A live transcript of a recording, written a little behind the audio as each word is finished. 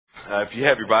If you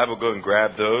have your Bible, go and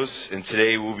grab those. And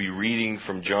today we'll be reading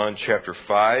from John chapter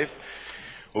 5.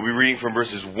 We'll be reading from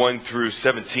verses 1 through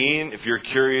 17. If you're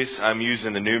curious, I'm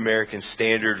using the New American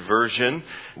Standard Version.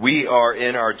 We are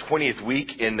in our 20th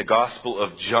week in the Gospel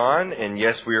of John. And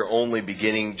yes, we are only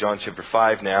beginning John chapter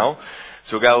 5 now.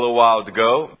 So we've got a little while to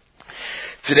go.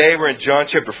 Today we're in John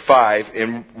chapter 5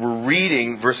 and we're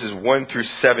reading verses 1 through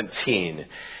 17.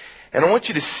 And I want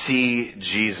you to see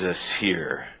Jesus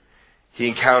here. He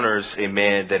encounters a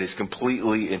man that is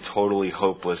completely and totally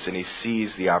hopeless, and he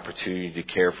sees the opportunity to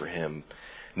care for him.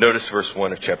 Notice verse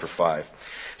 1 of chapter 5. It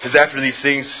says, after these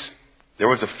things, there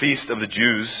was a feast of the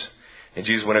Jews, and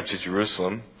Jesus went up to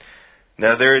Jerusalem.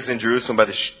 Now there is in Jerusalem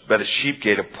by the sheep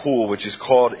gate a pool, which is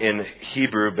called in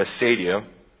Hebrew Bethsaida,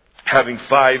 having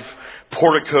 5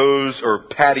 porticos or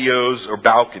patios or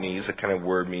balconies, that kind of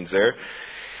word means there.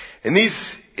 In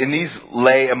these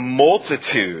lay a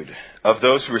multitude of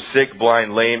those who were sick,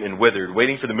 blind, lame, and withered,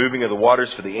 waiting for the moving of the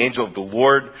waters, for the angel of the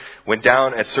Lord went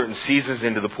down at certain seasons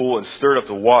into the pool and stirred up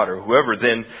the water. Whoever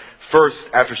then first,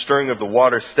 after stirring of the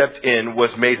water, stepped in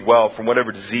was made well from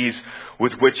whatever disease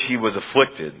with which he was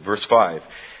afflicted. Verse 5.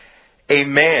 A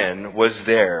man was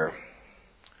there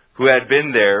who had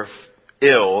been there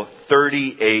ill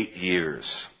 38 years.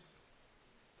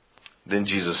 Then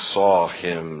Jesus saw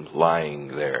him lying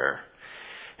there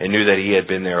and knew that he had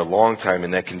been there a long time in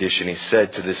that condition. He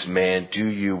said to this man, do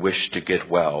you wish to get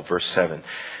well? Verse 7.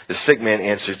 The sick man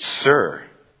answered, Sir,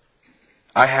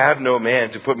 I have no man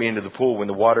to put me into the pool when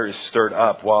the water is stirred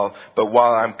up. But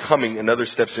while I'm coming, another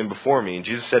steps in before me. And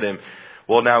Jesus said to him,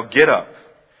 well, now get up,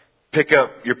 pick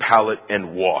up your pallet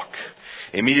and walk.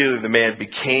 Immediately the man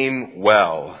became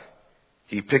well.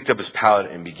 He picked up his pallet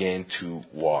and began to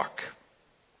walk.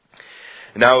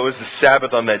 Now it was the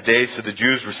Sabbath on that day, so the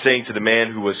Jews were saying to the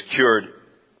man who was cured,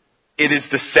 it is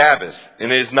the Sabbath,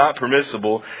 and it is not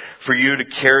permissible for you to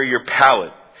carry your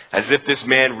pallet, as if this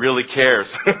man really cares.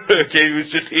 Okay, he was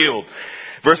just healed.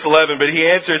 Verse 11, but he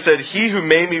answered and said, he who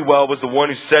made me well was the one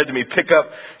who said to me, pick up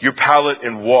your pallet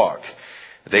and walk.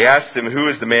 They asked him, who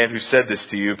is the man who said this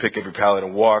to you, pick up your pallet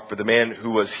and walk? But the man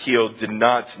who was healed did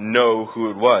not know who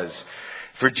it was,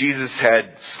 for Jesus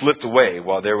had slipped away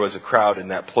while there was a crowd in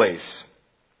that place.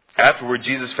 Afterward,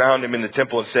 Jesus found him in the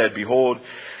temple and said, behold,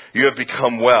 you have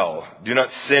become well. Do not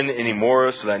sin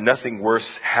anymore so that nothing worse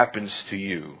happens to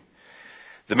you.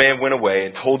 The man went away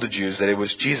and told the Jews that it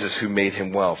was Jesus who made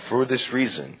him well. For this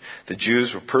reason, the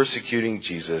Jews were persecuting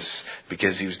Jesus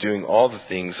because he was doing all the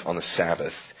things on the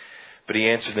Sabbath. But he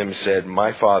answered them and said,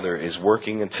 my Father is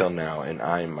working until now, and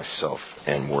I myself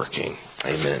am working.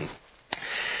 Amen.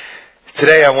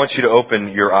 Today I want you to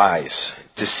open your eyes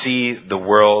to see the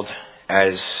world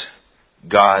as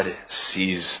God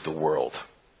sees the world.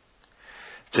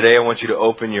 Today I want you to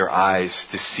open your eyes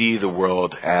to see the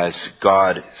world as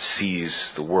God sees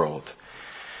the world.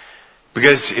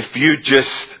 Because if you just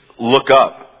look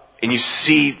up and you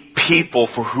see people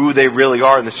for who they really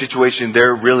are and the situation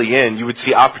they're really in, you would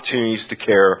see opportunities to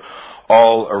care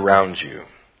all around you.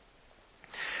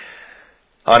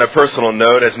 On a personal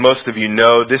note, as most of you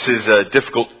know, this is a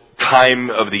difficult time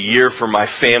of the year for my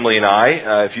family and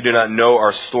I. If you do not know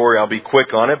our story, I'll be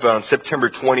quick on it. But on September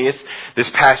 20th, this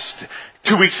past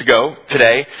 2 weeks ago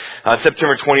today,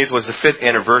 September 20th was the 5th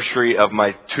anniversary of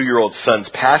my 2-year-old son's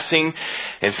passing.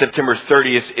 And September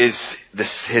 30th is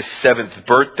his 7th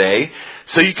birthday.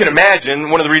 So you can imagine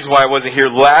one of the reasons why I wasn't here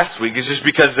last week is just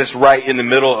because that's right in the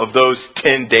middle of those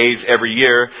 10 days every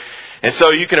year. And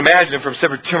so you can imagine from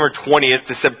September 20th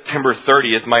to September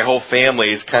 30th, my whole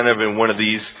family is kind of in one of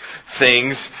these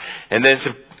things. And then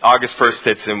August 1st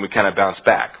hits and we kind of bounce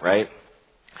back, right?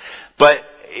 But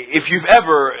if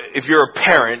you're a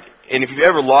parent and if you've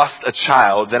ever lost a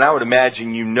child, then I would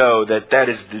imagine you know that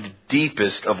is the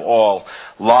deepest of all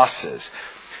losses.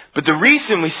 But the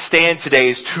reason we stand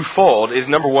today is twofold. Is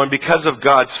number one, because of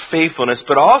God's faithfulness,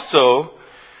 but also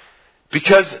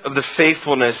because of the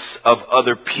faithfulness of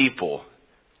other people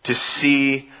to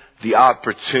see the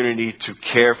opportunity to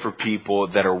care for people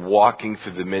that are walking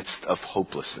through the midst of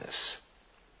hopelessness.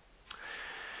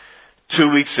 2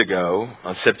 weeks ago,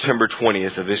 on September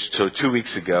 20th, so 2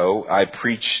 weeks ago, I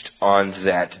preached on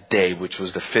that day, which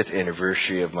was the 5th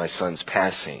anniversary of my son's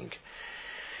passing.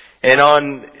 And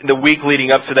on the week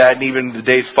leading up to that, and even the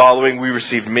days following, we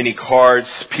received many cards,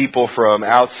 people from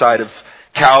outside of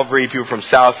Calvary, people from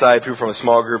Southside, people from a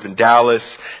small group in Dallas,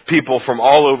 people from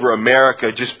all over America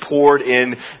just poured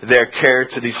in their care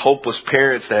to these hopeless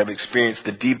parents that have experienced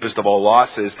the deepest of all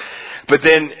losses. But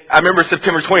then I remember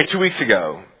September 20, 2 weeks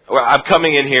ago, I'm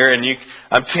coming in here and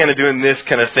I'm kind of doing this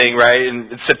kind of thing, right?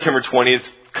 And it's September 20th, it's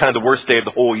kind of the worst day of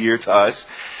the whole year to us.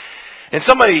 And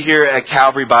somebody here at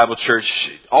Calvary Bible Church,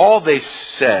 all they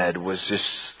said was just,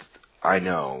 I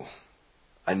know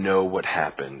what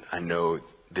happened. I know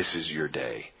this is your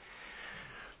day.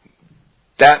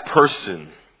 That person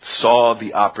seized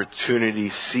the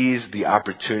opportunity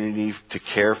to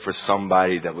care for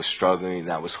somebody that was struggling,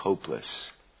 that was hopeless.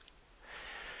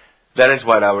 That is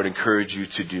what I would encourage you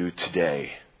to do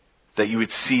today. That you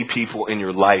would see people in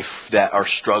your life that are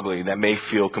struggling, that may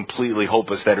feel completely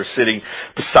hopeless, that are sitting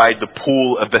beside the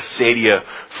pool of Bethsaida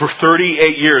for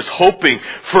 38 years, hoping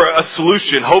for a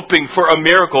solution, hoping for a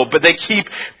miracle, but they keep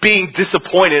being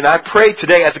disappointed. And I pray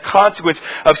today, as a consequence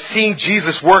of seeing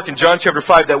Jesus work in John chapter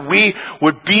 5, that we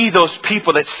would be those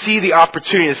people that see the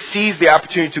opportunity, and seize the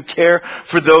opportunity to care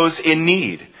for those in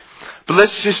need. But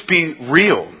let's just be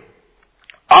real.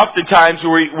 Oftentimes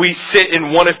we sit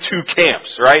in one of two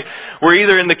camps, right? We're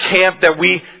either in the camp that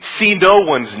we see no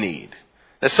one's need.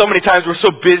 That so many times we're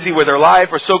so busy with our life,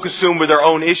 or so consumed with our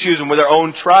own issues and with our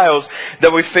own trials,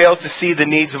 that we fail to see the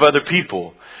needs of other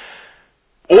people.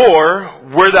 Or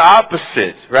we're the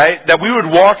opposite, right? That we would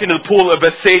walk into the pool of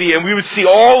Bethsaida and we would see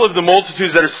all of the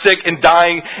multitudes that are sick and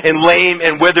dying and lame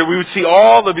and withered. We would see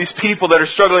all of these people that are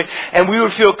struggling, and we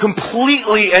would feel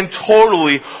completely and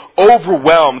totally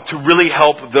overwhelmed to really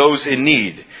help those in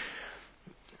need.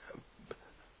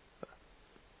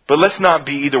 But let's not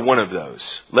be either one of those.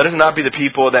 Let us not be the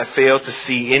people that fail to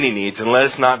see any needs, and let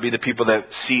us not be the people that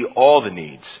see all the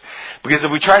needs. Because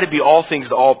if we try to be all things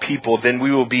to all people, then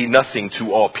we will be nothing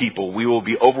to all people. We will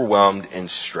be overwhelmed and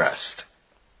stressed.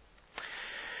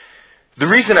 The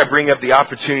reason I bring up the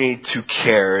opportunity to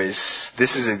care is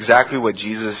this is exactly what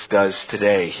Jesus does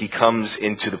today. He comes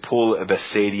into the pool of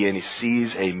Bethsaida and he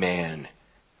sees a man.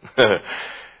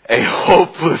 A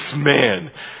hopeless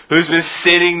man who's been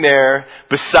sitting there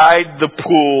beside the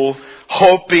pool,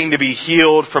 hoping to be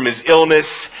healed from his illness,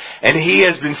 and he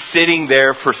has been sitting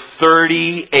there for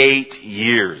 38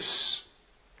 years.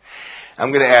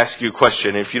 I'm going to ask you a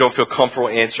question. If you don't feel comfortable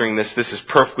answering this, this is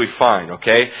perfectly fine,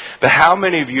 okay? But how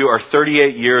many of you are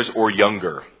 38 years or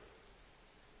younger?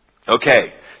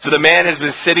 Okay, so the man has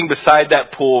been sitting beside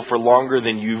that pool for longer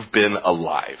than you've been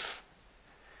alive.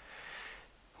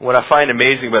 What I find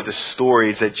amazing about this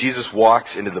story is that Jesus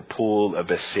walks into the pool of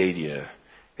Bethsaida,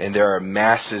 and there are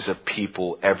masses of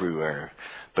people everywhere,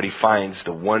 but he finds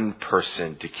the one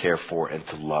person to care for and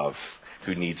to love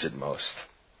who needs it most.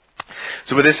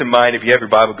 So with this in mind, if you have your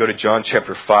Bible, go to John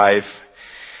chapter 5.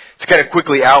 To kind of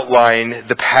quickly outline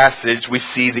the passage, we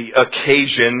see the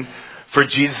occasion for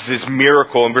Jesus'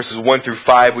 miracle in verses 1 through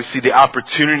 5. We see the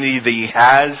opportunity that he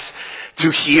has to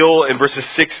heal in verses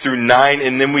 6 through 9,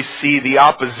 and then we see the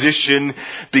opposition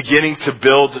beginning to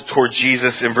build toward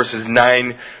Jesus in verses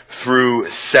 9 through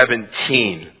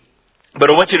 17. But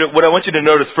what I want you to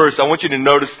notice first, I want you to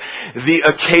notice the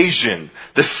occasion,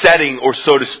 the setting, or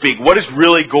so to speak. What is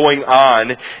really going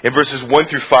on in verses 1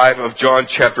 through 5 of John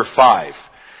chapter 5?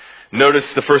 Notice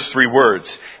the first three words.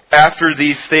 After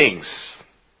these things,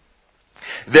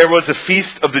 there was a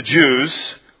feast of the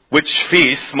Jews. Which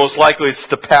feast? Most likely it's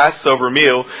the Passover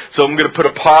meal. So I'm going to put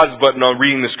a pause button on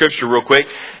reading the scripture real quick,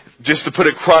 just to put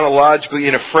it chronologically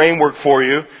in a framework for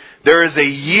you. There is a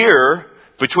year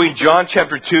between John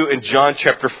chapter 2 and John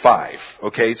chapter 5.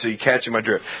 Okay, so you catching my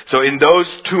drift. So in those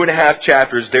 2.5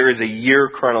 chapters, there is a year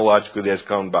chronologically that has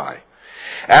gone by.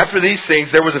 After these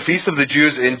things, there was a feast of the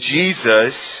Jews, and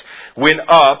Jesus went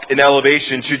up in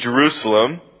elevation to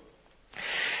Jerusalem.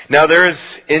 Now there is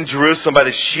in Jerusalem by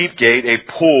the sheep gate a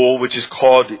pool which is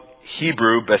called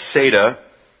Hebrew Bethsaida,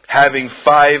 having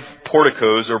 5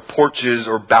 porticos or porches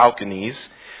or balconies.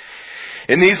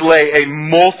 In these lay a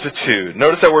multitude,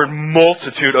 notice that word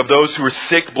multitude, of those who were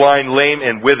sick, blind, lame,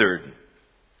 and withered,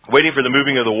 waiting for the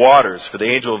moving of the waters. For the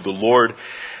angel of the Lord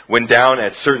went down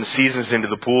at certain seasons into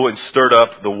the pool and stirred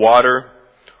up the water.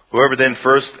 Whoever then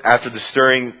first, after the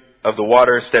stirring of the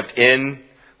water, stepped in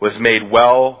was made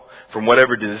well from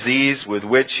whatever disease with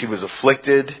which he was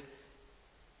afflicted.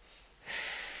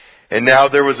 And now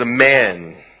there was a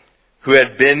man who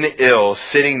had been ill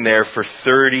sitting there for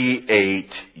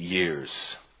 38 years.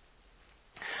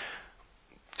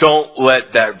 Don't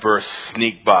let that verse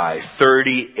sneak by.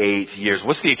 38 years.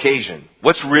 What's the occasion?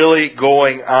 What's really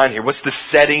going on here? What's the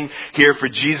setting here for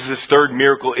Jesus' third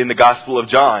miracle in the Gospel of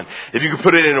John? If you could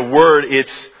put it in a word,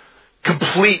 it's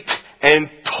complete and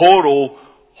total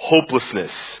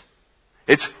hopelessness.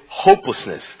 It's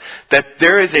hopelessness. That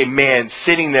there is a man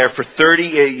sitting there for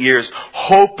 38 years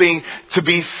hoping to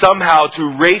be somehow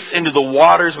to race into the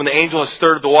waters when the angel has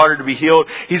stirred up the water to be healed.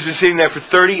 He's been sitting there for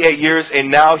 38 years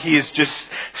and now he is just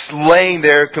laying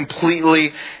there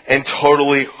completely and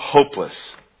totally hopeless.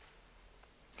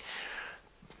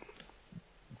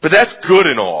 But that's good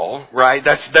and all, right?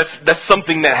 That's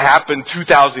something that happened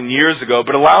 2,000 years ago.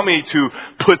 But allow me to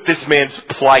put this man's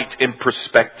plight in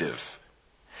perspective.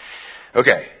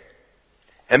 Okay.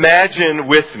 Imagine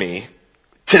with me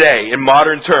today, in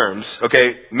modern terms,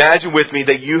 okay, imagine with me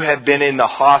that you have been in the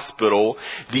hospital,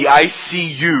 the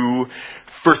ICU,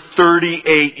 for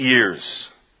 38 years.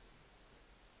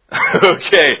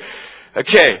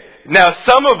 Okay. Now,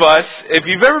 some of us, if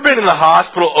you've ever been in the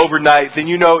hospital overnight, then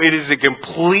you know it is a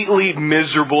completely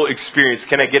miserable experience.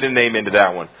 Can I get an amen to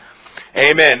that one?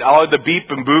 Amen. All the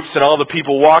beep and boops and all the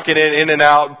people walking in and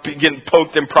out, getting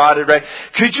poked and prodded, right?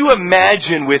 Could you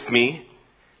imagine with me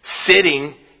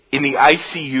sitting in the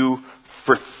ICU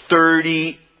for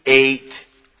 38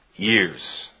 years?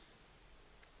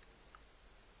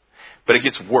 But it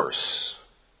gets worse.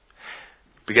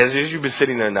 Because as you've been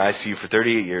sitting there in the ICU for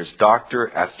 38 years,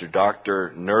 doctor after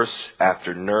doctor, nurse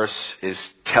after nurse is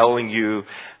telling you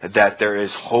that there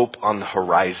is hope on the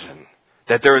horizon.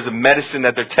 That there is a medicine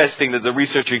that they're testing, that they're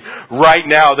researching right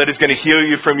now that is going to heal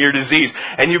you from your disease.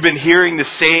 And you've been hearing the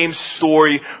same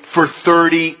story for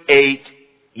 38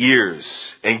 years.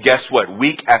 And guess what?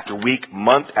 Week after week,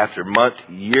 month after month,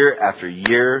 year after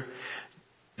year,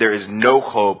 there is no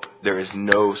hope. There is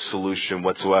no solution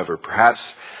whatsoever. Perhaps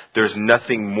there's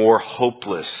nothing more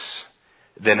hopeless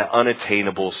than an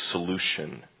unattainable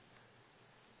solution.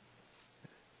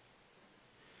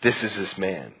 This is this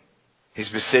man. He's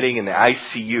been sitting in the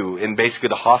ICU in basically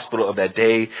the hospital of that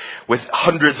day with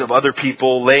hundreds of other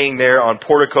people laying there on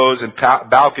porticos and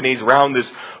balconies around this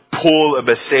pool of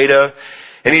Bethesda.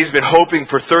 And he's been hoping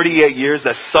for 38 years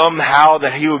that somehow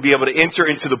that he would be able to enter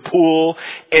into the pool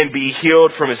and be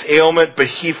healed from his ailment. But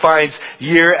he finds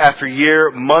year after year,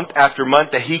 month after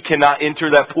month, that he cannot enter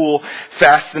that pool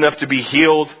fast enough to be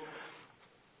healed.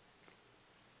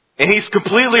 And he's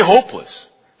completely hopeless.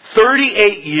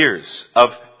 38 years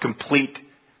of complete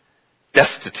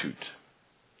destitute.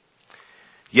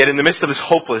 Yet in the midst of his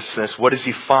hopelessness, what does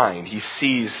he find? He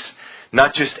sees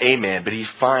not just a man, but he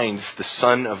finds the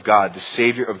Son of God, the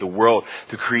Savior of the world,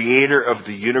 the Creator of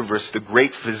the universe, the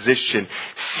great physician,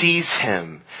 sees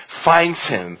him, finds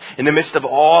him. In the midst of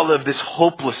all of this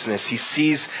hopelessness, he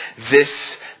sees this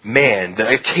man. The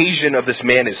occasion of this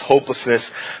man is hopelessness.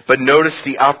 But notice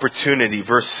the opportunity,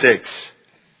 verse 6.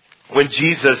 When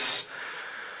Jesus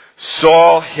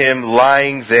saw him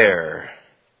lying there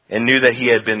and knew that he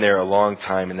had been there a long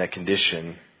time in that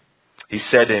condition, he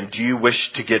said to him, "Do you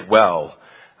wish to get well?"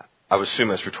 I would assume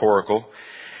that's rhetorical.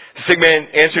 The sick man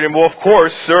answered him, "Well, of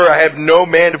course, sir. I have no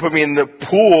man to put me in the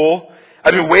pool.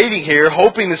 I've been waiting here,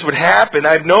 hoping this would happen.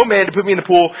 I have no man to put me in the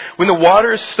pool when the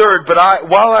water is stirred, but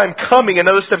while I'm coming,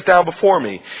 another steps down before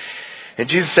me." And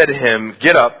Jesus said to him,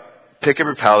 "Get up, pick up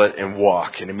your pallet, and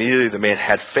walk." And immediately the man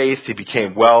had faith. He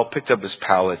became well, picked up his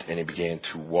pallet, and he began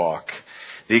to walk.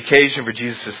 The occasion for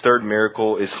Jesus' third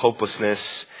miracle is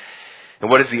hopelessness. And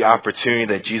what is the opportunity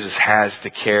that Jesus has to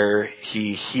care?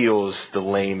 He heals the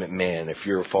lame man, if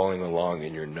you're following along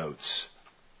in your notes.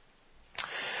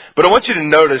 But I want you to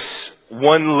notice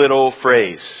one little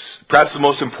phrase. Perhaps the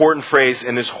most important phrase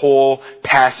in this whole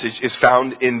passage is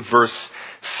found in verse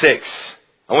 6.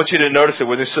 I want you to notice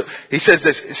it. He says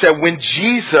this. He said, when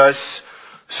Jesus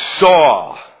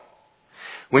saw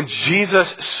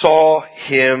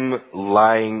him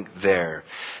lying there.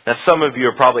 Now, some of you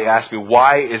are probably asking,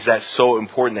 why is that so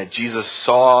important that Jesus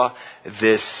saw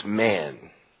this man?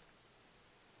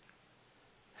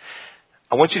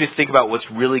 I want you to think about what's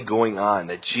really going on.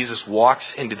 That Jesus walks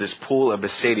into this pool of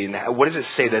Bethesda. And what does it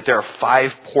say? That there are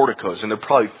 5 porticos and they're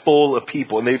probably full of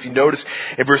people. And if you notice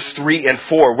in verse 3 and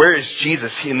 4, where is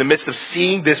Jesus? In the midst of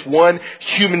seeing this one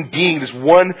human being, this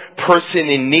one person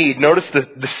in need. Notice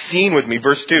the scene with me.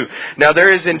 Verse 2. Now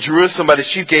there is in Jerusalem by the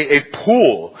sheep gate a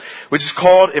pool, which is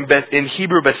called in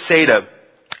Hebrew Bethesda,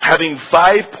 having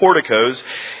 5 porticos,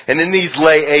 and in these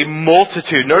lay a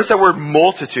multitude. Notice that word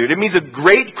multitude. It means a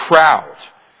great crowd.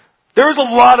 There was a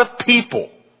lot of people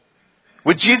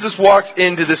when Jesus walked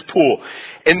into this pool.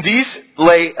 And these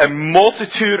lay a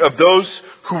multitude of those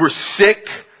who were sick,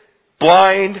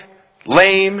 blind,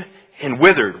 lame, and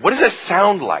withered. What does that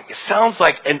sound like? It sounds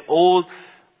like an old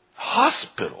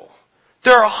hospital.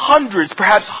 There are hundreds,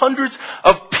 perhaps hundreds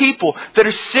of people that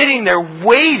are sitting there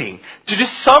waiting to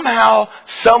just somehow,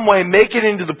 some way make it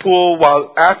into the pool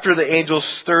while after the angel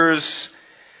stirs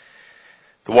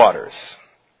the waters.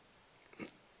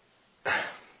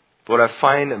 What I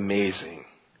find amazing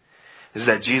is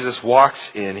that Jesus walks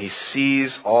in, he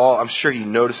sees I'm sure he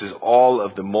notices all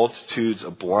of the multitudes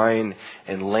of blind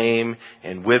and lame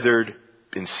and withered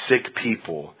and sick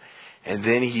people. And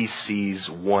then he sees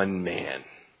one man.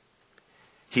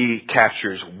 he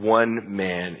captures one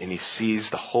man and he sees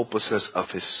the hopelessness of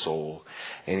his soul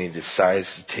and he decides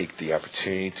to take the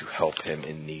opportunity to help him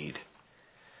in need.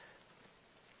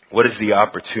 What is the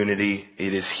opportunity?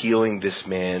 It is healing this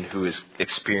man who is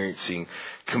experiencing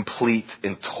complete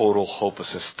and total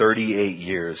hopelessness, 38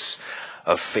 years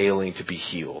of failing to be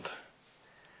healed.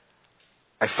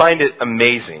 I find it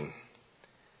amazing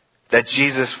that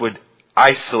Jesus would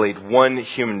isolate one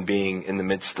human being in the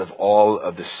midst of all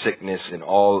of the sickness and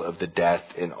all of the death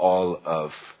and all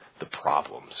of the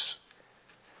problems.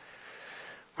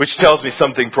 Which tells me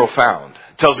something profound.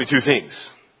 It tells me two things.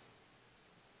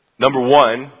 Number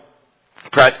one,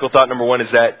 practical thought number one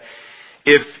is that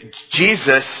if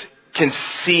Jesus can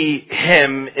see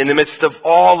him in the midst of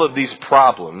all of these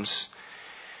problems,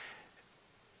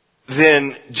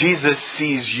 then Jesus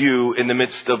sees you in the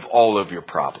midst of all of your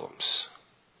problems.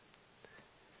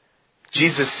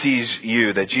 Jesus sees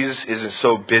you, that Jesus isn't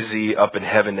so busy up in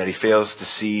heaven that he fails to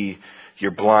see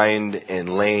your blind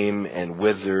and lame and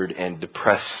withered and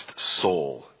depressed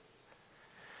soul.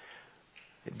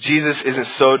 Jesus isn't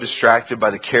so distracted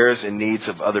by the cares and needs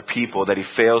of other people that he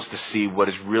fails to see what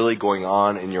is really going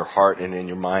on in your heart and in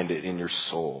your mind and in your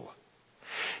soul.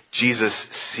 Jesus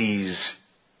sees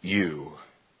you.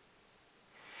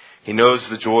 He knows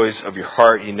the joys of your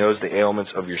heart. He knows the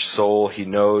ailments of your soul. He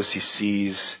knows, he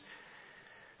sees.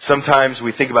 Sometimes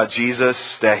we think about Jesus,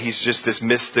 that he's just this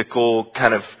mystical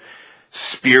kind of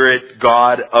spirit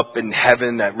God up in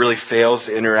heaven that really fails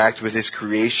to interact with his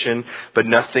creation, but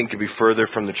nothing could be further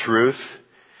from the truth.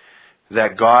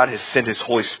 That God has sent his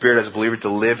Holy Spirit as a believer to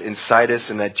live inside us,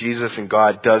 and that Jesus and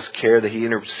God does care, that he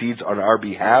intercedes on our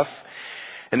behalf.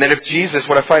 And that if Jesus,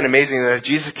 what I find amazing, that if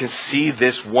Jesus can see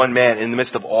this one man in the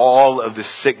midst of all of this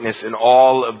sickness and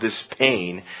all of this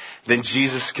pain, then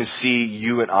Jesus can see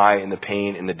you and I in the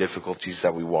pain and the difficulties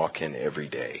that we walk in every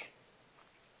day.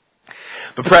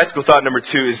 But practical thought number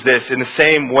two is this. In the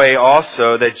same way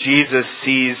also that Jesus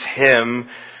sees him,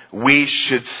 we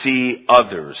should see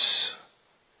others.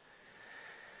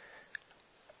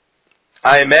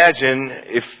 I imagine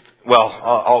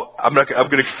I'm going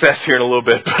to confess here in a little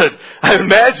bit, but I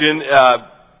imagine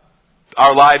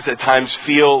our lives at times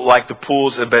feel like the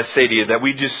pools of Bethsaida, that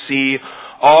we just see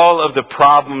all of the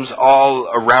problems all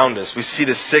around us. We see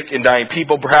the sick and dying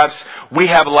people. Perhaps we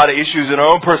have a lot of issues in our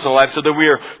own personal life, so that we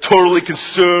are totally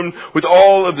consumed with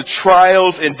all of the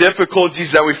trials and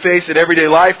difficulties that we face in everyday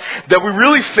life, that we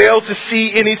really fail to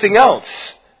see anything else.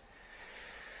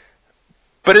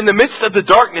 But in the midst of the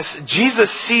darkness, Jesus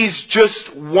sees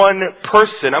just one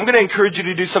person. I'm going to encourage you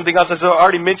to do something else, as I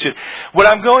already mentioned. What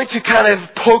I'm going to kind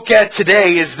of poke at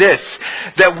today is this,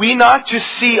 that we not just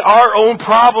see our own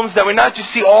problems, that we not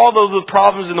just see all of the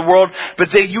problems in the world,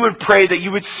 but that you would pray that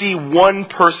you would see one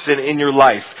person in your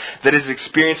life that is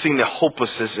experiencing the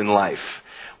hopelessness in life.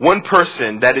 One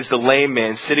person that is the lame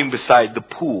man sitting beside the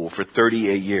pool for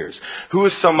 38 years. Who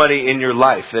is somebody in your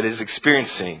life that is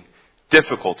experiencing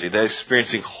difficulty, that is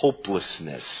experiencing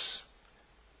hopelessness?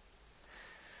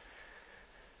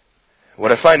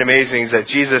 What I find amazing is that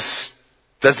Jesus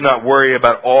does not worry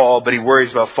about all, but he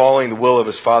worries about following the will of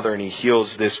his Father, and he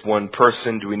heals this one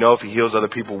person. Do we know if he heals other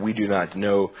people? We do not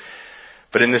know.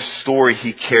 But in this story,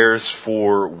 he cares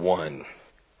for one.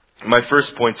 My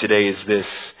first point today is this,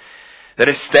 that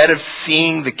instead of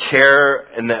seeing the care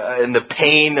and the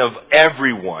pain of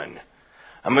everyone,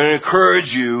 I'm going to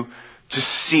encourage you to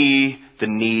see the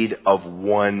need of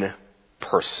one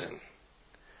person.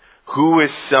 Who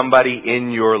is somebody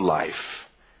in your life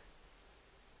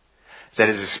that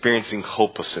is experiencing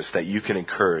hopelessness that you can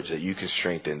encourage, that you can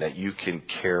strengthen, that you can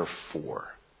care for?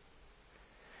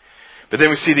 But then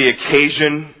we see the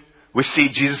occasion. We see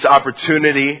Jesus'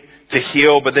 opportunity to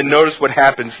heal. But then notice what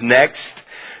happens next.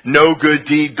 No good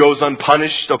deed goes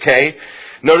unpunished, okay?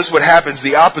 Notice what happens.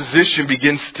 The opposition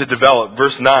begins to develop.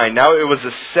 Verse 9. Now it was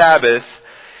a Sabbath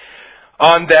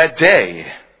on that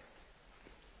day.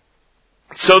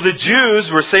 So the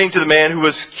Jews were saying to the man who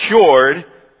was cured,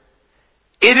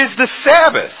 "It is the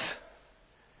Sabbath,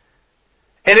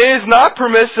 and it is not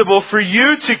permissible for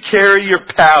you to carry your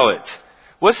pallet."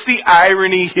 What's the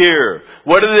irony here?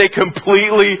 What are they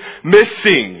completely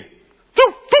missing?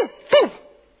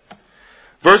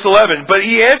 Verse 11, but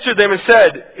he answered them and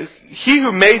said, "He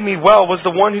who made me well was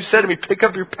the one who said to me, 'Pick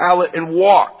up your pallet and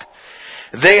walk.'"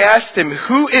 They asked him,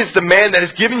 "Who is the man that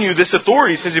has given you this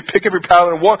authority?" He says, "You pick up your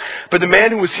pallet and walk." But the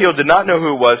man who was healed did not know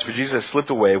who it was, for Jesus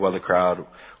slipped away while the crowd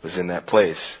was in that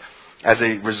place. As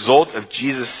a result of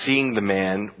Jesus seeing the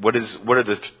man, what are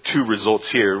the two results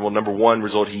here? Well, number one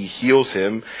result, he heals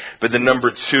him. But then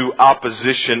number two,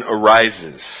 opposition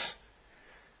arises.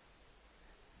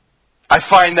 I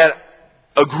find that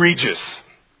egregious,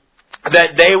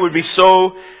 that they would be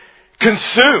so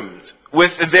consumed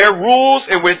with their rules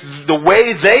and with the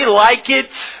way they like it,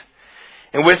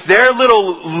 and with their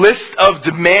little list of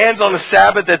demands on the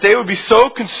Sabbath, that they would be so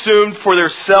consumed for their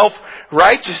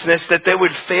self-righteousness that they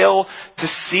would fail to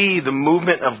see the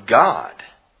movement of God.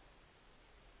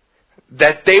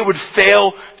 That they would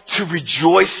fail to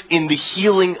rejoice in the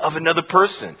healing of another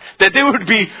person. That they would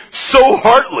be so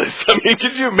heartless. I mean,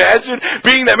 could you imagine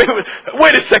being that man?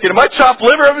 Wait a second, am I chopped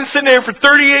liver? I've been sitting there for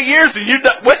 38 years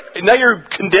and now you're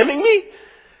condemning me?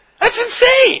 That's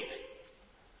insane.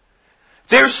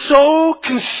 They're so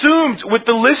consumed with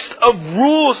the list of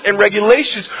rules and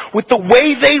regulations, with the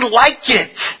way they like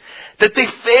it, that they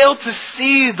fail to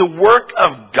see the work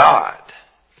of God.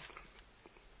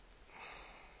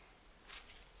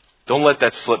 Don't let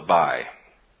that slip by.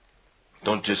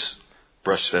 Don't just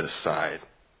brush that aside.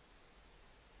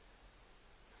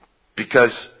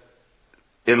 Because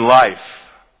in life,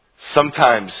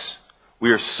 sometimes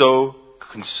we are so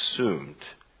consumed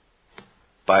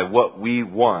by what we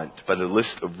want, by the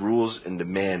list of rules and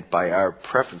demand, by our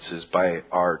preferences, by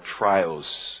our trials,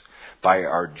 by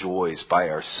our joys, by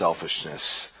our selfishness.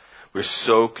 We're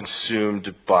so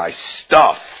consumed by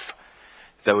stuff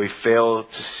that we fail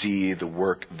to see the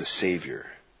work of the Savior.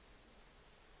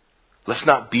 Let's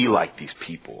not be like these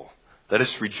people. Let us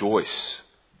rejoice.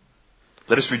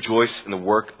 Let us rejoice in the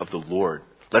work of the Lord.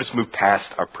 Let us move past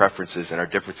our preferences and our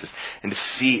differences and to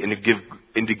see and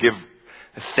to give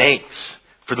thanks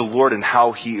for the Lord and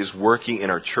how He is working in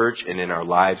our church and in our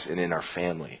lives and in our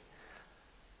family.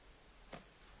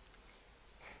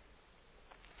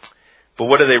 But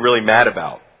what are they really mad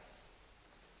about?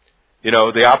 You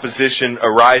know, the opposition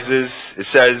arises. It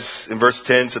says in verse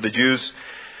 10, so the Jews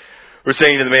were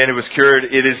saying to the man who was cured,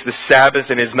 it is the Sabbath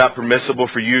and it is not permissible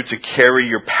for you to carry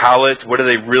your pallet. What are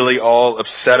they really all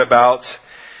upset about?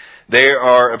 They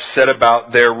are upset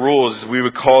about their rules. We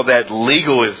would call that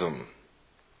legalism.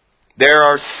 They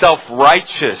are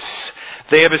self-righteous.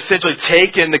 They have essentially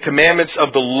taken the commandments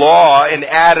of the law and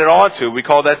added on to it. We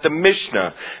call that the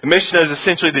Mishnah. The Mishnah is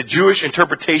essentially the Jewish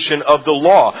interpretation of the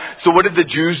law. So what did the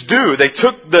Jews do? They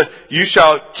took the, you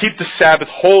shall keep the Sabbath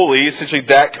holy, essentially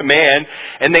that command,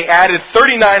 and they added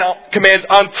 39 commands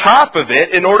on top of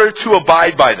it in order to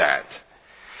abide by that.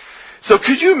 So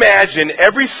could you imagine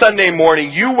every Sunday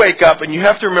morning you wake up and you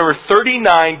have to remember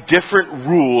 39 different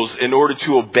rules in order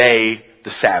to obey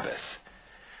the Sabbath?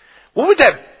 What would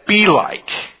that be like?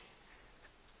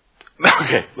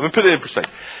 Okay, let me put it in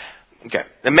perspective. Okay,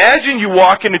 imagine you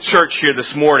walk into church here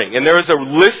this morning and there is a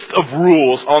list of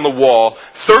rules on the wall,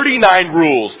 39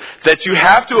 rules that you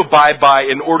have to abide by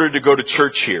in order to go to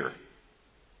church here.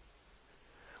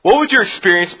 What would your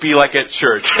experience be like at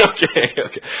church?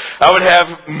 Okay. I would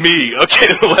have me,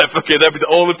 to the left. Okay, that'd be the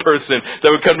only person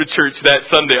that would come to church that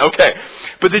Sunday. Okay.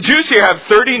 But the Jews here have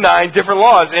 39 different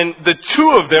laws, and the 2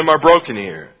 of them are broken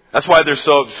here. That's why they're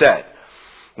so upset.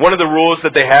 One of the rules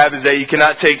that they have is that you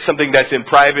cannot take something that's in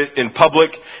private in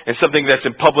public and something that's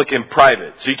in public in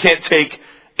private. So you can't take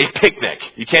a picnic.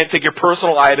 You can't take your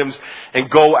personal items and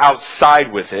go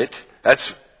outside with it.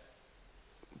 That's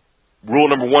rule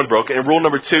number 1 broken. And rule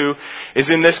number 2 is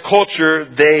in this culture,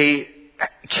 they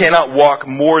cannot walk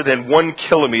more than 1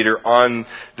 kilometer on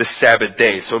the Sabbath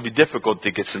day. So it would be difficult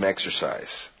to get some exercise.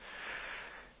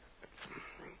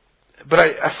 But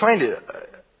I find it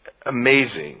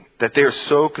amazing that they are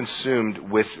so consumed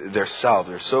with their self.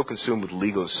 They're so consumed with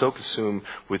legal, so consumed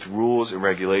with rules and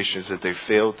regulations that they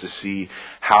fail to see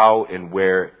how and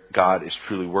where God is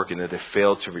truly working, that they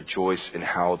fail to rejoice in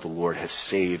how the Lord has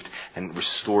saved and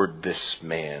restored this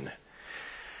man.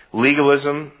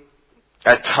 Legalism,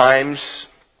 at times,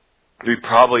 we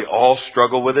probably all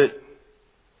struggle with it.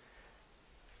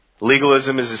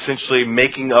 Legalism is essentially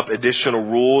making up additional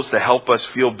rules to help us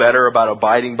feel better about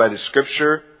abiding by the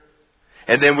Scripture.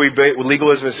 And then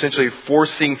legalism is essentially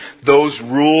forcing those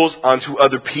rules onto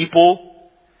other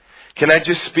people. Can I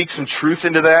just speak some truth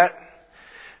into that?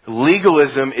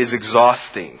 Legalism is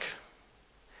exhausting.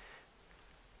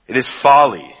 It is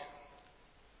folly.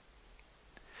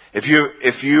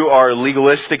 If you are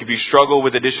legalistic, if you struggle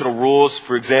with additional rules,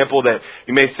 for example, that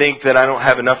you may think that I don't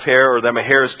have enough hair or that my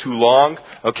hair is too long,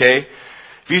 okay?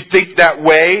 If you think that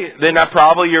way, then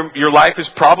your life is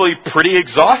probably pretty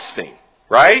exhausting,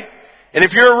 right? And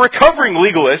if you're a recovering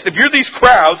legalist, if you're these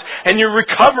crowds and you're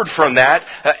recovered from that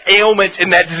ailment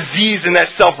and that disease and that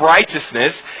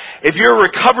self-righteousness, if you're a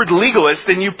recovered legalist,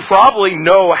 then you probably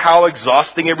know how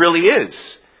exhausting it really is.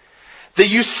 That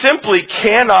you simply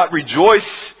cannot rejoice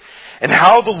and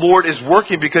how the Lord is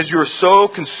working because you are so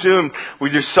consumed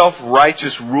with your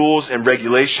self-righteous rules and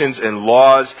regulations and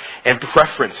laws and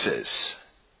preferences.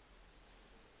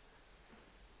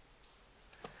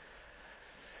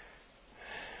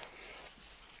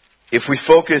 If we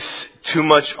focus too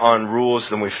much on rules,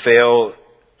 then we fail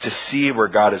to see where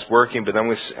God is working, but then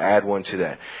we add one to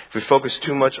that. If we focus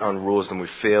too much on rules, then we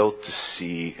fail to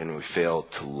see and we fail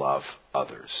to love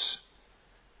others.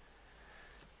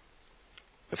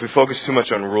 If we focus too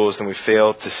much on rules, then we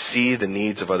fail to see the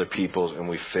needs of other people and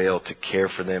we fail to care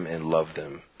for them and love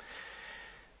them.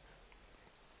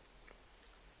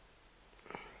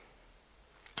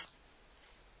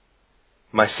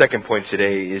 My second point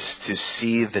today is to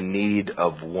see the need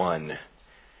of one.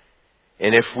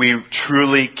 And if we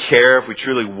truly care, if we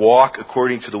truly walk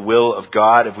according to the will of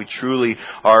God, if we truly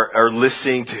are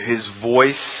listening to His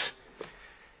voice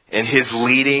and His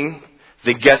leading,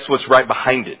 then guess what's right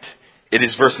behind it? It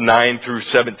is verse 9 through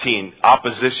 17.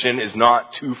 Opposition is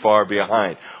not too far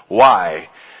behind. Why?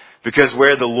 Because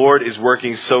where the Lord is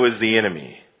working, so is the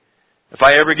enemy. If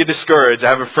I ever get discouraged, I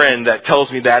have a friend that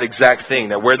tells me that exact thing,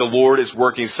 that where the Lord is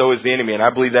working, so is the enemy. And I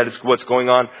believe that is what's going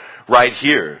on right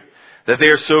here. That they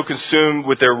are so consumed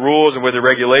with their rules and with their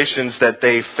regulations that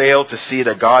they fail to see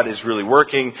that God is really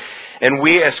working. And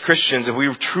we as Christians, if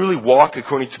we truly walk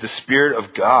according to the Spirit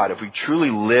of God, if we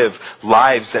truly live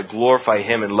lives that glorify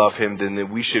Him and love Him,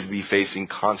 then we should be facing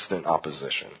constant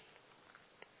opposition.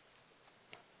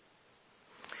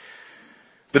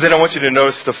 But then I want you to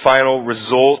notice the final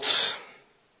result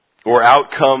or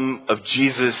outcome of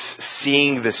Jesus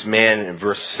seeing this man in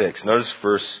verse 6. Notice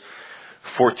verse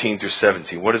 14 through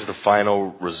 17. What is the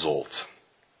final result?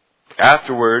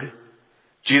 Afterward,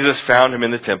 Jesus found him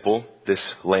in the temple, this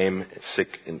lame,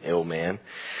 sick, and ill man.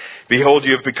 Behold,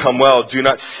 you have become well. Do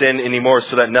not sin anymore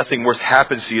so that nothing worse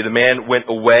happens to you. The man went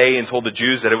away and told the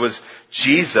Jews that it was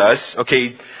Jesus.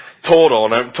 Okay, told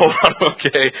on.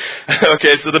 Okay.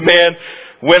 Okay, so the man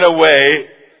went away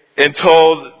and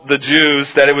told the Jews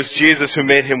that it was Jesus who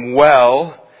made him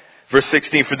well. Verse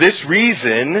 16, for this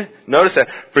reason, notice that,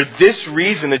 for this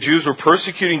reason the Jews were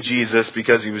persecuting Jesus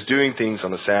because He was doing things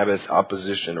on the Sabbath.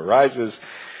 Opposition arises.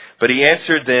 But He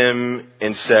answered them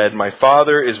and said, my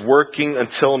Father is working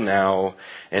until now,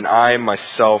 and I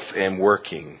myself am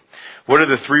working. What are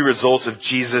the three results of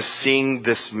Jesus seeing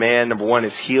this man? Number one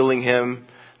is healing him.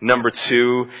 Number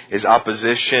two is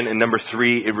opposition. And number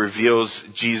three, it reveals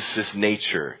Jesus'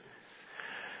 nature.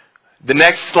 The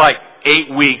next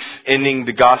 8 weeks ending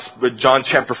the gospel, John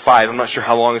chapter 5. I'm not sure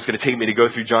how long it's going to take me to go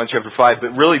through John chapter 5,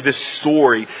 but really this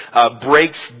story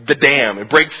breaks the dam. It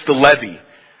breaks the levee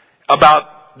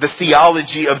about the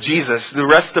theology of Jesus. The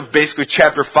rest of basically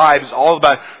chapter 5 is all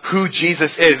about who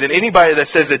Jesus is. And anybody that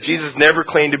says that Jesus never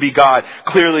claimed to be God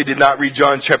clearly did not read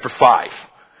John chapter 5.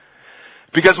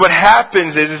 Because what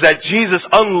happens is that Jesus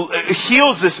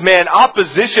heals this man,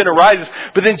 opposition arises,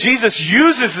 but then Jesus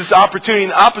uses this opportunity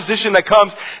and opposition that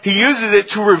comes, He uses it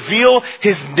to reveal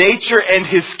His nature and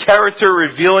His character,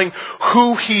 revealing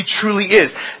who He truly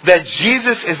is. That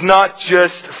Jesus is not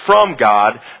just from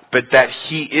God, but that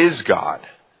He is God.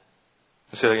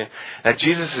 I'll say that again. That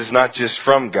Jesus is not just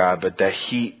from God, but that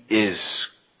He is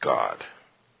God.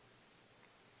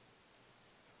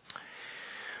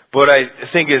 What I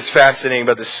think is fascinating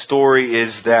about this story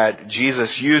is that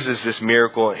Jesus uses this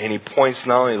miracle and He points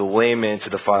not only the lame man to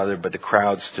the Father, but the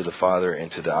crowds to the Father and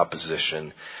to the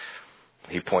opposition.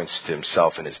 He points to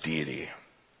Himself and His deity.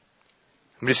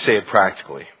 Let me just say it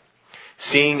practically.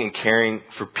 Seeing and caring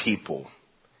for people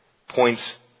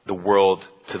points the world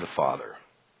to the Father.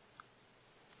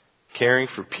 Caring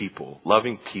for people,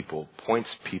 loving people, points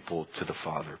people to the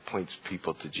Father, points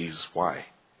people to Jesus. Why?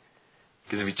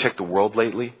 Because if you check the world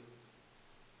lately,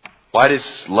 why does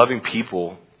loving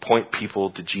people point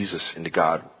people to Jesus and to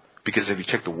God? Because if you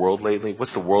check the world lately,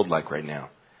 what's the world like right now?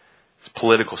 It's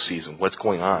political season. What's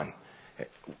going on?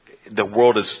 The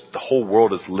whole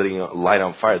world is light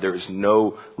on fire. There is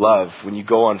no love. When you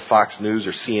go on Fox News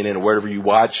or CNN or wherever you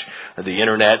watch, or the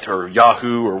internet or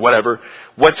Yahoo or whatever,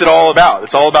 what's it all about?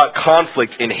 It's all about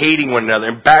conflict and hating one another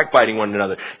and backbiting one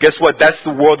another. Guess what? That's the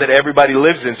world that everybody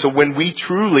lives in. So when we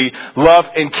truly love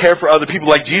and care for other people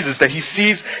like Jesus, that He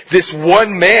sees this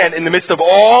one man in the midst of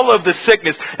all of the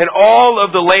sickness and all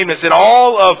of the lameness and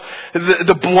all of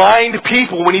the blind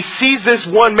people, when He sees this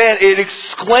one man, it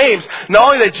exclaims not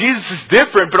only that Jesus is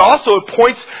different, but also it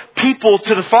points people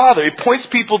to the Father. It points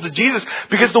people to Jesus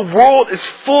because the world is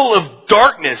full of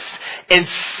darkness and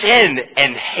sin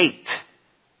and hate.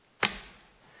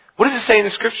 What does it say in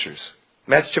the Scriptures?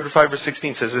 Matthew chapter 5 verse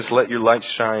 16 says this, let your light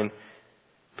shine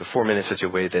before men in such a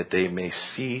way that they may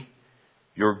see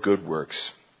your good works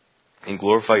and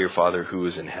glorify your Father who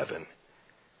is in heaven.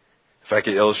 If I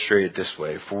could illustrate it this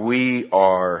way, for we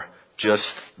are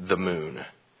just the moon,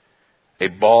 a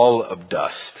ball of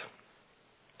dust.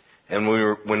 And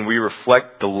when we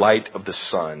reflect the light of the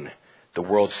sun, the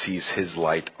world sees his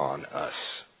light on us.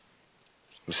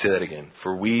 Let me say that again.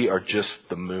 For we are just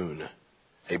the moon,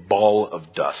 a ball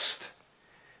of dust.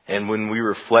 And when we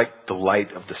reflect the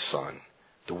light of the sun,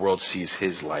 the world sees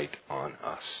his light on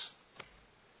us.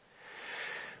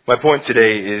 My point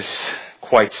today is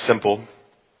quite simple.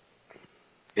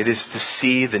 It is to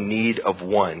see the need of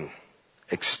one,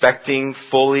 expecting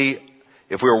fully,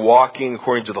 if we are walking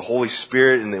according to the Holy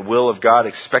Spirit and the will of God,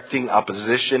 expecting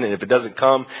opposition, and if it doesn't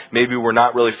come, maybe we're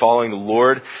not really following the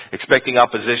Lord, expecting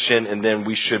opposition, and then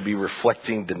we should be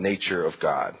reflecting the nature of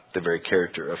God, the very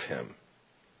character of Him.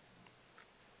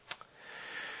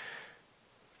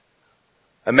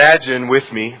 Imagine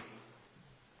with me,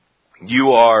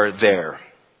 you are there.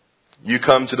 You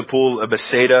come to the pool of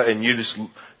Bethsaida and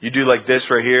you do like this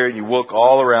right here, and you look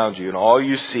all around you, and all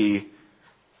you see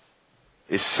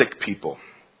is sick people.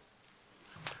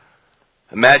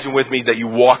 Imagine with me that you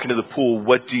walk into the pool.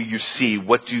 What do you see?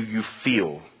 What do you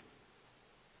feel?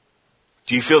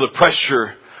 Do you feel the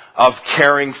pressure of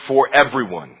caring for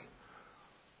everyone?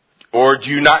 Or do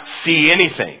you not see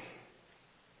anything?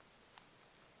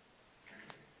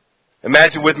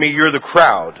 Imagine with me you're the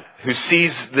crowd who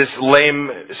sees this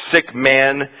lame, sick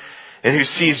man and who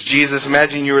sees Jesus.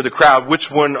 Imagine you are the crowd. Which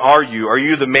one are you? Are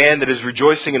you the man that is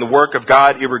rejoicing in the work of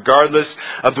God, irregardless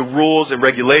of the rules and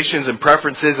regulations and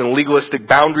preferences and legalistic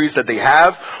boundaries that they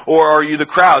have? Or are you the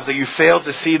crowds that you fail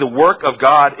to see the work of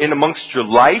God in amongst your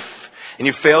life and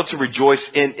you fail to rejoice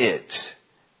in it?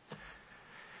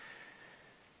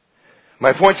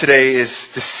 My point today is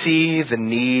to see the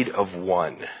need of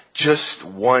one. Just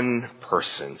one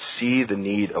person. See the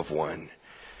need of one.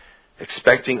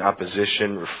 Expecting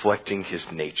opposition, reflecting his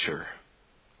nature.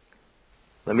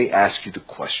 Let me ask you the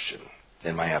question,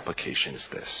 and my application is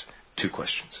this. 2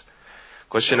 questions.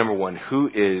 Question number 1, who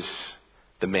is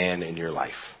the man in your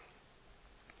life?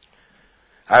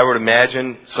 I would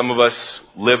imagine some of us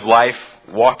live life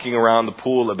walking around the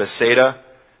pool of Bethsaida,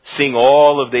 seeing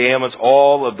all of the ailments,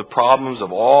 all of the problems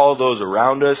of all those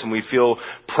around us, and we feel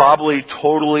probably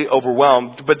totally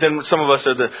overwhelmed. But then some of us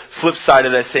are the flip side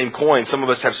of that same coin. Some of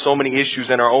us have so many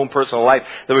issues in our own personal life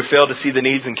that we fail to see the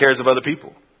needs and cares of other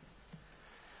people.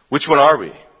 Which one are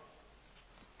we?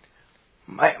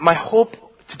 My hope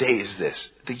today is this,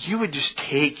 that you would just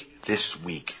take this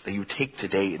week, that you would take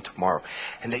today and tomorrow,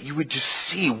 and that you would just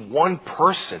see one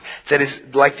person that is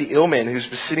like the ill man who's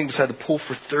been sitting beside the pool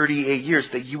for 38 years,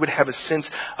 that you would have a sense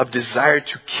of desire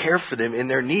to care for them in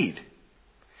their need.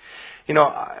 You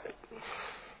know,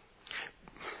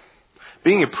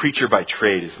 being a preacher by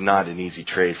trade is not an easy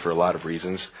trade for a lot of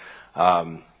reasons.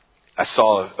 I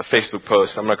saw a Facebook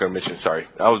post. I'm not going to mention it, sorry.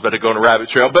 I was about to go on a rabbit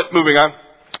trail, but moving on.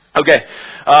 Okay.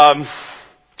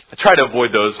 I try to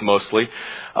avoid those mostly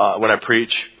when I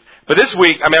preach. But this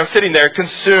week, I'm sitting there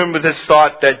consumed with this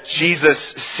thought that Jesus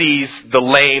sees the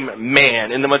lame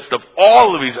man in the midst of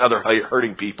all of these other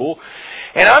hurting people.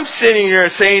 And I'm sitting here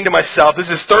saying to myself, this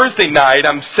is Thursday night,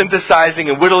 I'm synthesizing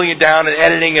and whittling it down and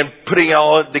editing and putting it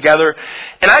all together.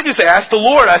 And I just asked the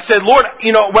Lord, I said, Lord,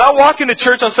 when I walk into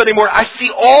church on Sunday morning, I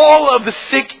see all of the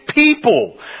sick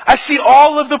people. I see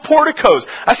all of the porticos.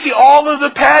 I see all of the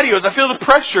patios. I feel the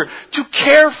pressure to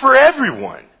care for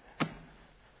everyone.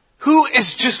 Who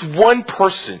is just one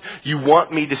person you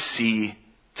want me to see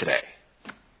today?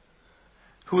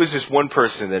 Who is this one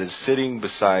person that is sitting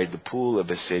beside the pool of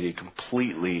Bethsaida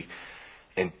completely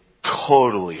and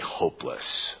totally hopeless?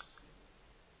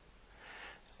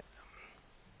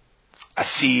 I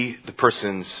see the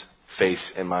person's face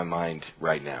in my mind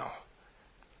right now.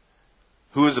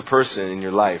 Who is a person in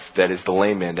your life that is the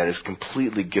lame man that is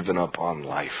completely given up on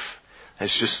life?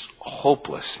 It's just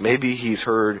hopeless. Maybe she's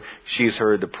heard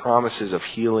the promises of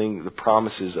healing, the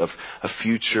promises of a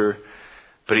future,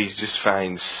 but he just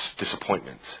finds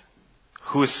disappointment.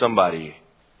 Who is somebody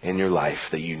in your life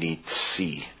that you need to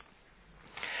see?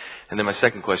 And then my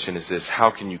second question is this: how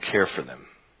can you care for them?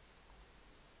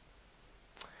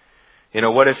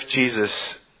 What if Jesus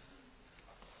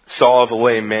saw the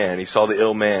lame man, he saw the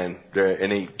ill man,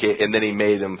 and then he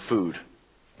made them food?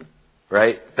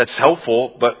 Right? That's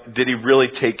helpful, but did he really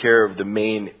take care of the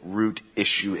main root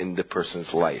issue in the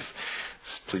person's life?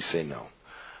 Please say no.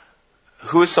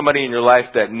 Who is somebody in your life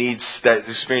that is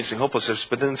experiencing hopelessness?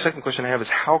 But then the second question I have is,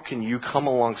 how can you come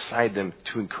alongside them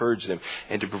to encourage them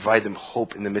and to provide them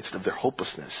hope in the midst of their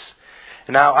hopelessness?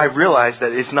 And now I realize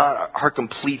that it's not our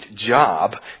complete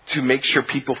job to make sure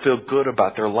people feel good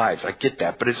about their lives. I get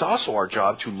that. But it's also our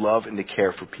job to love and to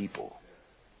care for people.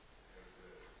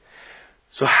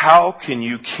 So how can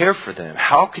you care for them?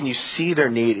 How can you see their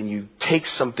need and you take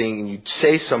something and you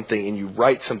say something and you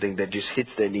write something that just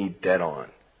hits their need dead on?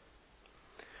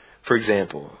 For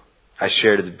example, I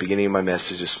shared at the beginning of my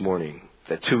message this morning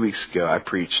that 2 weeks ago I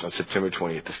preached on September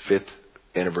 20th, the 5th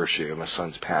anniversary of my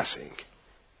son's passing.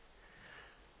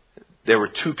 There were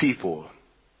 2 people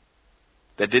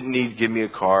that didn't need to give me a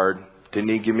card, didn't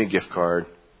need to give me a gift card.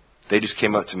 They just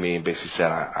came up to me and basically said,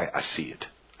 I see it.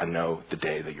 I know the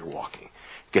day that you're walking.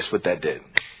 Guess what that did?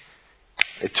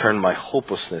 It turned my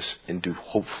hopelessness into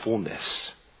hopefulness.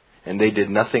 And they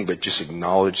did nothing but just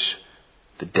acknowledge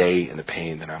the day and the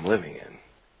pain that I'm living in.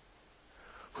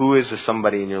 Who is the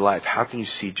somebody in your life? How can you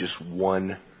see just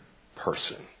one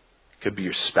person? It could be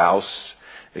your spouse.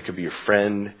 It could be your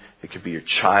friend. It could be your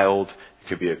child. It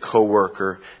could be a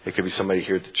coworker. It could be somebody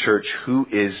here at the church. Who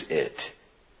is it?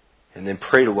 And then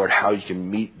pray to the Lord how you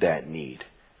can meet that need.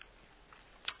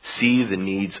 See the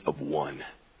needs of one.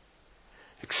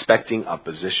 Expecting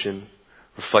opposition,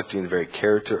 reflecting the very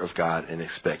character of God, and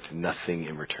expect nothing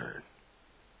in return.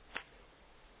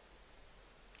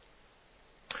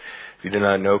 If you do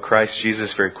not know Christ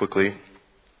Jesus, very quickly,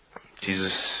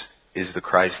 Jesus is the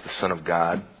Christ, the Son of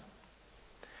God.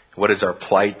 What is our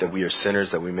plight? That we are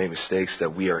sinners, that we make mistakes,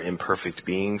 that we are imperfect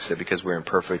beings, that because we're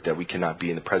imperfect, that we cannot be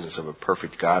in the presence of a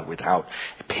perfect God without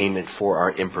payment for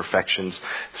our imperfections.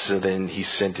 So then He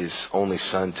sent His only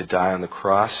Son to die on the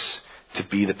cross, to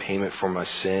be the payment for my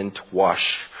sin, to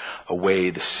wash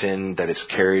away the sin that is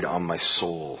carried on my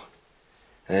soul.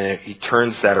 And He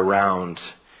turns that around.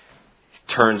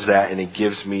 He turns that and He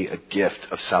gives me a gift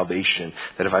of salvation,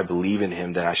 that if I believe in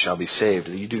Him, then I shall be saved.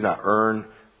 You do not earn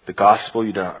the gospel,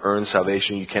 you do not earn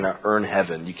salvation, you cannot earn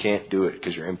heaven. You can't do it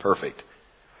because you're imperfect.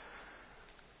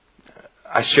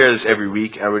 I share this every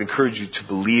week. I would encourage you to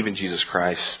believe in Jesus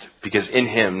Christ, because in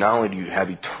Him, not only do you have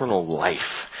eternal life,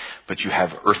 but you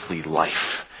have earthly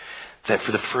life. That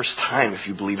for the first time, if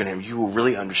you believe in Him, you will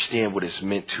really understand what it's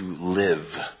meant to live,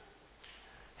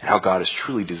 and how God has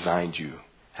truly designed you,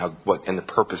 and the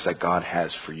purpose that God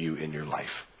has for you in your life.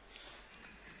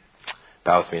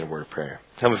 Bow with me in a word of prayer.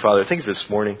 Heavenly Father, thank you for this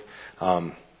morning.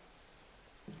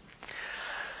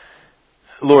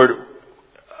 Lord,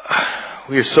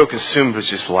 we are so consumed with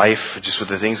just life, just with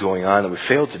the things going on, that we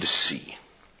fail to just see.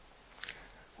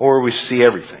 Or we see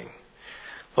everything.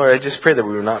 Lord, I just pray that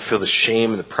we will not feel the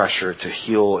shame and the pressure to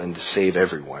heal and to save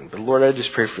everyone. But Lord, I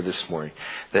just pray for this morning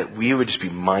that we would just be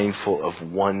mindful of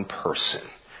one person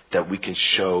that we can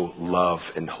show love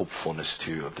and hopefulness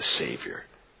to, of the Savior.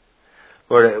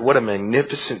 Lord, what a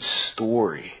magnificent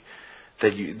story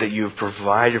that you have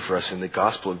provided for us in the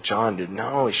Gospel of John, to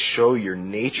not only show your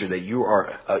nature, that you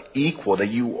are equal, that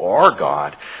you are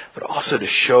God, but also to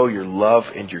show your love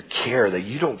and your care, that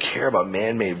you don't care about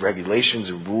man-made regulations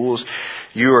and rules.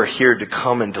 You are here to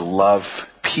come and to love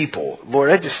people.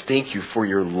 Lord, I just thank you for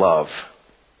your love.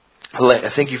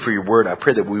 I thank you for your word. I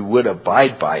pray that we would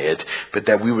abide by it, but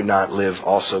that we would not live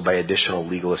also by additional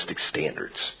legalistic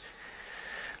standards.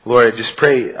 Lord, I just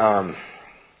pray, Lord,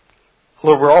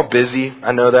 we're all busy.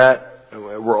 I know that.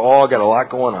 We're all got a lot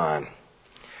going on.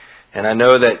 And I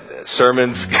know that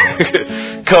sermons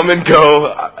come and go.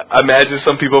 I imagine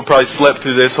some people probably slept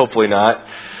through this, hopefully not.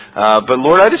 But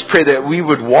Lord, I just pray that we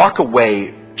would walk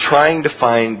away trying to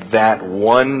find that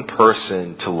one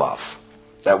person to love,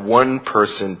 that one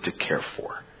person to care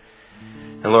for.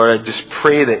 And Lord, I just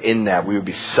pray that in that we would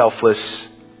be selfless,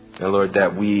 and Lord,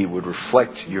 that we would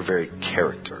reflect your very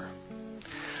character.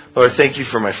 Lord, thank you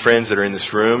for my friends that are in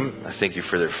this room. I thank you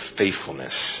for their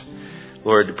faithfulness.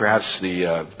 Lord, perhaps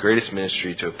the greatest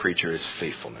ministry to a preacher is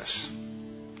faithfulness.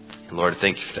 And Lord,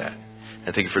 thank you for that.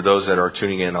 And thank you for those that are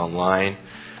tuning in online.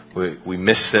 We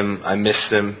miss them. I miss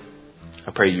them.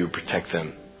 I pray you would protect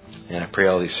them. And I pray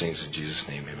all these things in Jesus'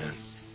 name. Amen.